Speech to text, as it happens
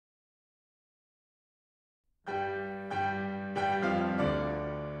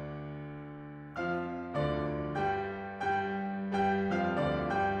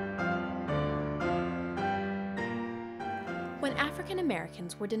African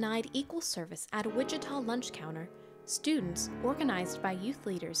Americans were denied equal service at a Wichita lunch counter, students, organized by youth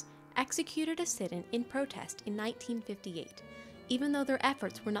leaders, executed a sit-in in protest in 1958, even though their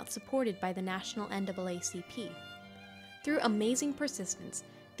efforts were not supported by the national NAACP. Through amazing persistence,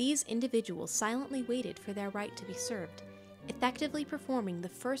 these individuals silently waited for their right to be served, effectively performing the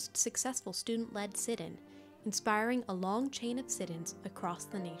first successful student-led sit-in, inspiring a long chain of sit-ins across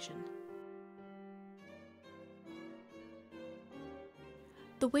the nation.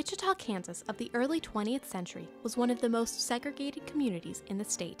 The Wichita, Kansas of the early 20th century was one of the most segregated communities in the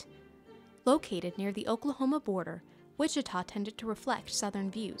state. Located near the Oklahoma border, Wichita tended to reflect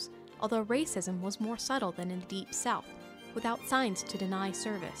Southern views, although racism was more subtle than in the Deep South, without signs to deny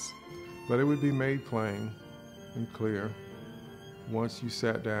service. But it would be made plain and clear once you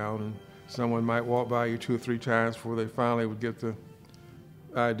sat down, and someone might walk by you 2 or 3 times before they finally would get the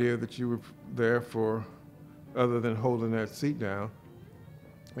idea that you were there for other than holding that seat down,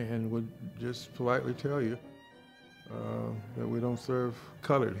 and would just politely tell you that we don't serve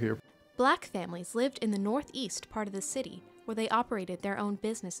colored here. Black families lived in the northeast part of the city, where they operated their own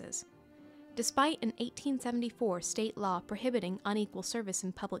businesses. Despite an 1874 state law prohibiting unequal service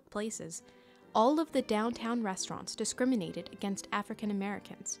in public places, all of the downtown restaurants discriminated against African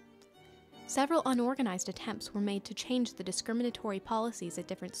Americans. Several unorganized attempts were made to change the discriminatory policies at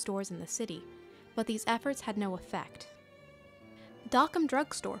different stores in the city, but these efforts had no effect. Dockum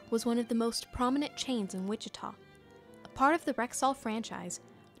drugstore was one of the most prominent chains in Wichita. A part of the Rexall franchise,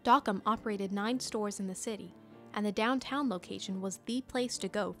 Dockum operated 9 stores in the city, and the downtown location was the place to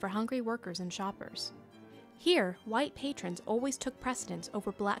go for hungry workers and shoppers. Here, white patrons always took precedence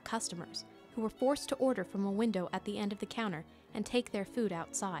over black customers, who were forced to order from a window at the end of the counter and take their food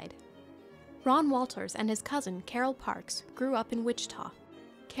outside. Ron Walters and his cousin, Carol Parks, grew up in Wichita.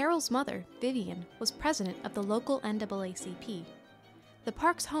 Carol's mother, Vivian, was president of the local NAACP. The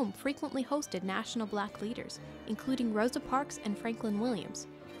Parks home frequently hosted national black leaders, including Rosa Parks and Franklin Williams,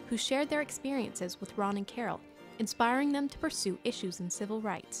 who shared their experiences with Ron and Carol, inspiring them to pursue issues in civil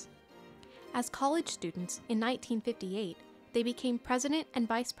rights. As college students, in 1958, they became president and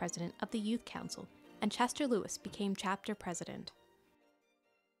vice president of the Youth Council, and Chester Lewis became chapter president.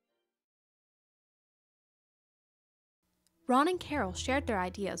 Ron and Carol shared their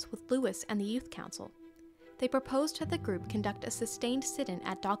ideas with Lewis and the Youth Council. They proposed that the group conduct a sustained sit-in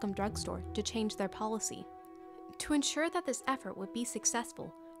at Dockum drugstore to change their policy. To ensure that this effort would be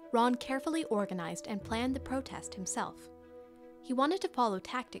successful, Ron carefully organized and planned the protest himself. He wanted to follow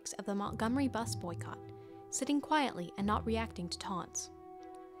tactics of the Montgomery bus boycott, sitting quietly and not reacting to taunts.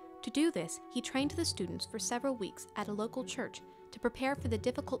 To do this, he trained the students for several weeks at a local church to prepare for the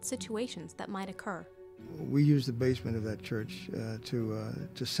difficult situations that might occur. We used the basement of that church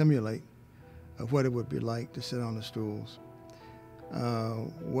to simulate what it would be like to sit on the stools,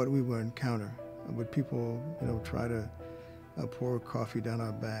 what we would encounter. Would people, try to pour coffee down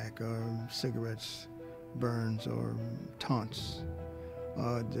our back, or cigarettes, burns, or taunts,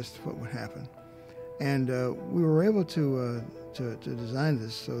 just what would happen. And we were able to design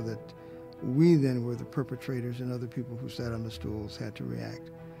this so that we then were the perpetrators, and other people who sat on the stools had to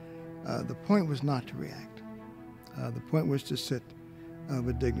react. The point was not to react. The point was to sit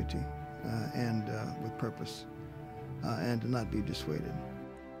with dignity and with purpose, and to not be dissuaded.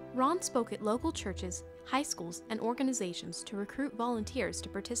 Ron spoke at local churches, high schools, and organizations to recruit volunteers to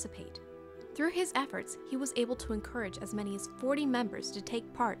participate. Through his efforts, he was able to encourage as many as 40 members to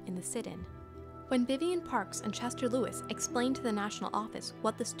take part in the sit-in. When Vivian Parks and Chester Lewis explained to the national office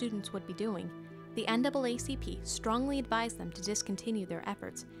what the students would be doing, the NAACP strongly advised them to discontinue their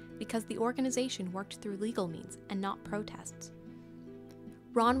efforts because the organization worked through legal means and not protests.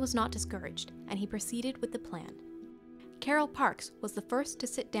 Ron was not discouraged, and he proceeded with the plan. Carol Parks was the first to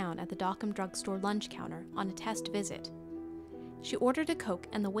sit down at the Dockum drugstore lunch counter on a test visit. She ordered a Coke,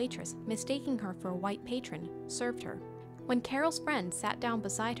 and the waitress, mistaking her for a white patron, served her. When Carol's friend sat down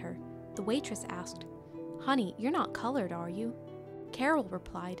beside her, the waitress asked, "Honey, you're not colored, are you?" Carol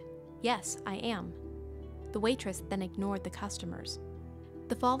replied, "Yes, I am." The waitress then ignored the customers.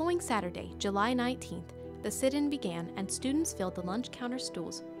 The following Saturday, July 19th, the sit-in began, and students filled the lunch counter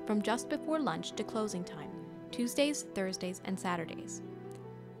stools from just before lunch to closing time, Tuesdays, Thursdays, and Saturdays.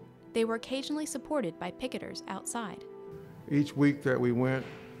 They were occasionally supported by picketers outside. Each week that we went,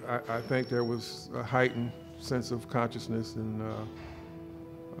 I think there was a heightened sense of consciousness and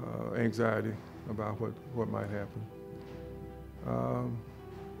anxiety about what might happen.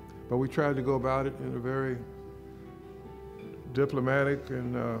 But we tried to go about it in a very diplomatic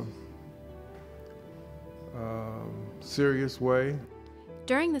and serious way.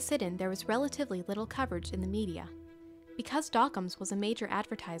 During the sit-in, there was relatively little coverage in the media. Because Dockums was a major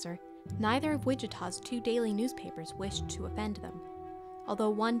advertiser, neither of Wichita's two daily newspapers wished to offend them, although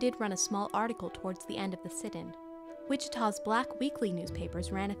one did run a small article towards the end of the sit-in. Wichita's black weekly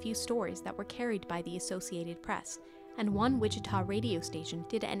newspapers ran a few stories that were carried by the Associated Press, and one Wichita radio station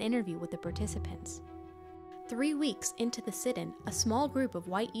did an interview with the participants. 3 weeks into the sit-in, a small group of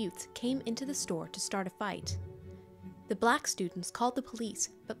white youths came into the store to start a fight. The black students called the police,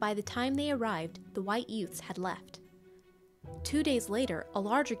 but by the time they arrived, the white youths had left. 2 days later, a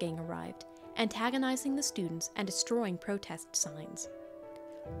larger gang arrived, antagonizing the students and destroying protest signs.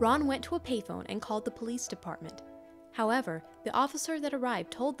 Ron went to a payphone and called the police department. However, the officer that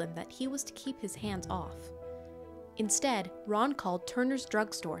arrived told them that he was to keep his hands off. Instead, Ron called Turner's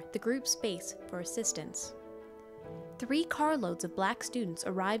Drugstore, the group's base, for assistance. 3 carloads of black students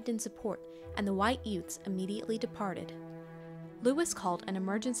arrived in support, and the white youths immediately departed. Lewis called an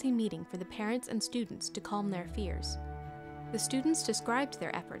emergency meeting for the parents and students to calm their fears. The students described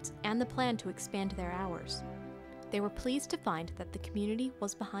their efforts and the plan to expand their hours. They were pleased to find that the community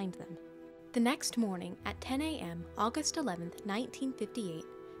was behind them. The next morning at 10 a.m., August 11, 1958,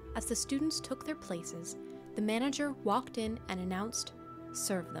 as the students took their places, the manager walked in and announced,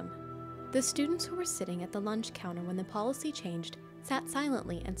 "Serve them." The students who were sitting at the lunch counter when the policy changed sat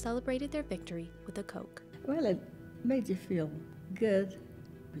silently and celebrated their victory with a Coke. Well, it made you feel good,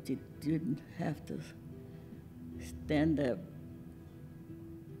 but you didn't have to stand up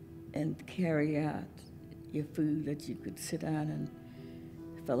and carry out your food, that you could sit down and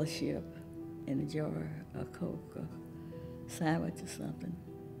fellowship and enjoy a Coke or sandwich or something.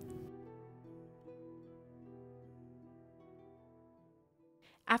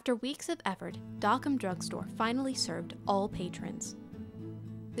 After weeks of effort, Dockum Drugstore finally served all patrons.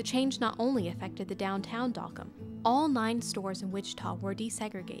 The change not only affected the downtown Dockum, all 9 stores in Wichita were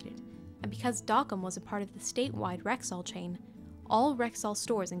desegregated, and because Dockum was a part of the statewide Rexall chain, all Rexall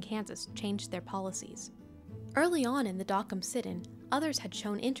stores in Kansas changed their policies. Early on in the Dockum sit-in, others had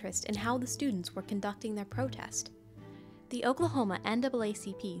shown interest in how the students were conducting their protest. The Oklahoma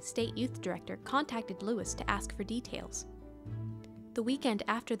NAACP State Youth Director contacted Lewis to ask for details. The weekend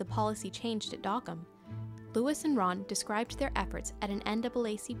after the policy changed at Dockum, Lewis and Ron described their efforts at an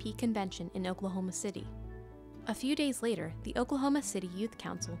NAACP convention in Oklahoma City. A few days later, the Oklahoma City Youth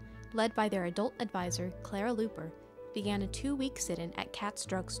Council, led by their adult advisor, Clara Looper, began a 2-week sit-in at Katz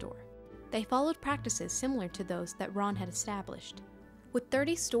Drugstore. They followed practices similar to those that Ron had established. With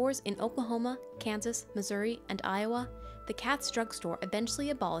 30 stores in Oklahoma, Kansas, Missouri, and Iowa, the Katz Drugstore eventually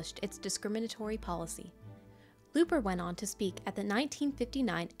abolished its discriminatory policy. Looper went on to speak at the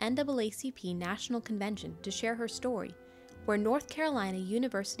 1959 NAACP National Convention to share her story, where North Carolina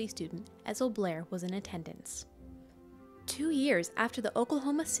University student Ezel Blair was in attendance. 2 years after the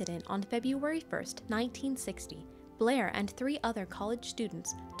Oklahoma sit-in on February 1, 1960, Blair and 3 other college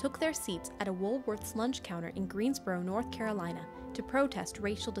students took their seats at a Woolworth's lunch counter in Greensboro, North Carolina, to protest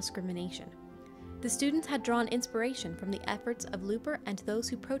racial discrimination. The students had drawn inspiration from the efforts of Looper and those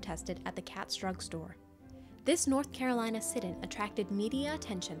who protested at the Katz Drugstore. This North Carolina sit-in attracted media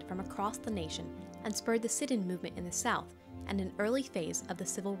attention from across the nation and spurred the sit-in movement in the South and an early phase of the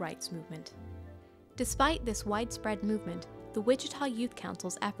civil rights movement. Despite this widespread movement, the Wichita Youth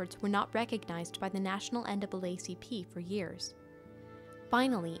Council's efforts were not recognized by the national NAACP for years.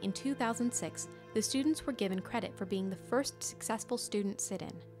 Finally, in 2006, the students were given credit for being the first successful student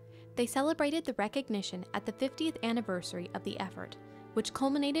sit-in. They celebrated the recognition at the 50th anniversary of the effort, which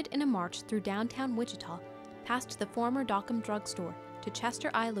culminated in a march through downtown Wichita past the former Dockum Drugstore to Chester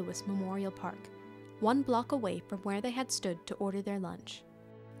I. Lewis Memorial Park, 1 block away from where they had stood to order their lunch.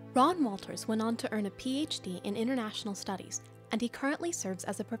 Ron Walters went on to earn a PhD in International Studies, and he currently serves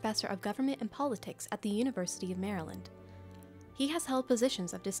as a professor of government and politics at the University of Maryland. He has held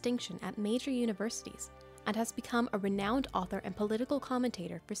positions of distinction at major universities and has become a renowned author and political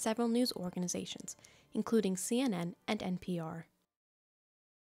commentator for several news organizations, including CNN and NPR.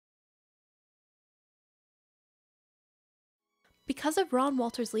 Because of Ron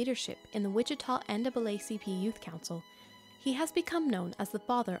Walters' leadership in the Wichita NAACP Youth Council, he has become known as the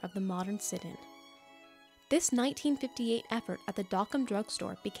father of the modern sit-in. This 1958 effort at the Dockum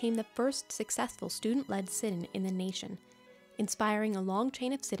Drugstore became the first successful student-led sit-in in the nation, inspiring a long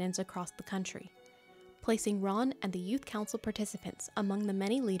chain of sit-ins across the country, placing Ron and the Youth Council participants among the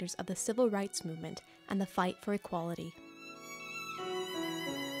many leaders of the civil rights movement and the fight for equality.